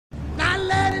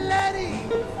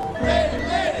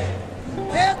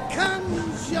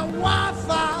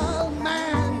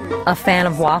A fan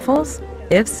of waffles?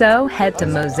 If so, head to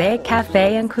Mosaic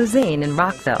Cafe and Cuisine in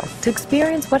Rockville to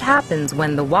experience what happens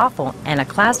when the waffle and a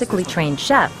classically trained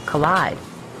chef collide.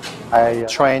 I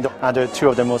trained under two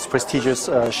of the most prestigious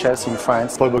chefs in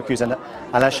France, Paul Bocuse and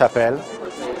Alain Chapelle.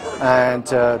 And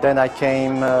then I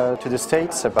came to the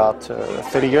States about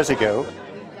 30 years ago.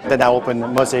 Then I opened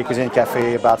Mosaic Cuisine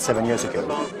Cafe about 7 years ago.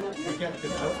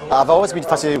 I've always been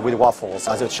fascinated with waffles.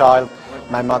 As a child,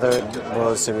 my mother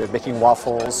was making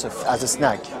waffles as a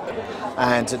snack.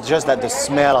 And just that the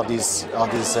smell of these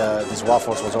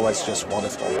waffles was always just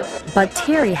wonderful. But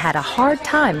Thierry had a hard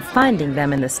time finding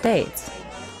them in the States.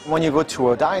 When you go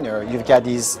to a diner, you've got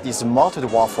these malted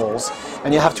waffles,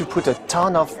 and you have to put a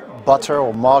ton of butter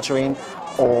or margarine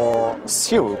or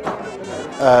syrup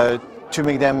to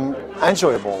make them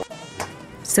enjoyable.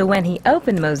 So when he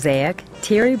opened Mosaic,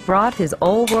 Thierry brought his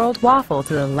old world waffle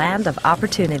to the land of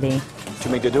opportunity. To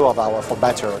make the dough of our waffle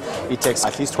batter, it takes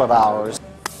at least 12 hours.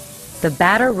 The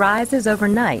batter rises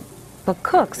overnight, but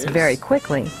cooks very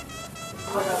quickly.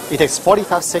 It takes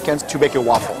 45 seconds to bake a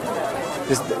waffle.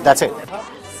 That's it.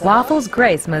 Waffles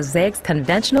grace Mosaic's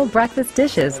conventional breakfast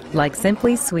dishes like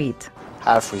Simply Sweet.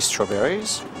 Half with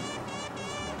strawberries,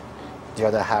 the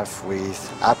other half with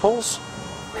apples.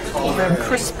 They're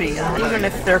crispy, and even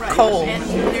if they're cold,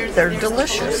 they're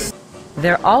delicious.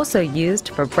 They're also used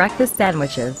for breakfast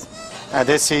sandwiches. And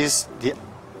this is the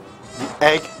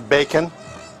egg, bacon,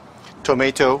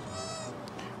 tomato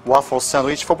waffle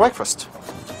sandwich for breakfast.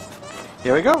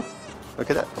 Here we go. Look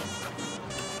at that.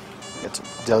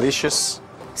 It's delicious.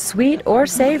 Sweet or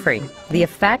savory, the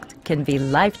effect can be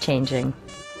life-changing.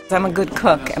 I'm a good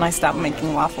cook, and I stopped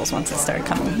making waffles once I started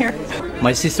coming here.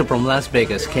 My sister from Las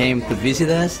Vegas came to visit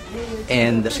us,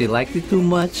 and she liked it too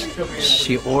much.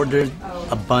 She ordered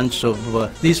a bunch of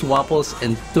these waffles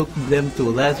and took them to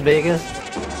Las Vegas.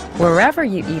 Wherever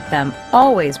you eat them,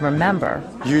 always remember,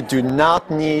 You do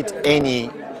not need any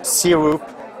syrup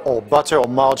or butter or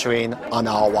margarine on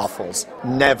our waffles.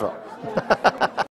 Never.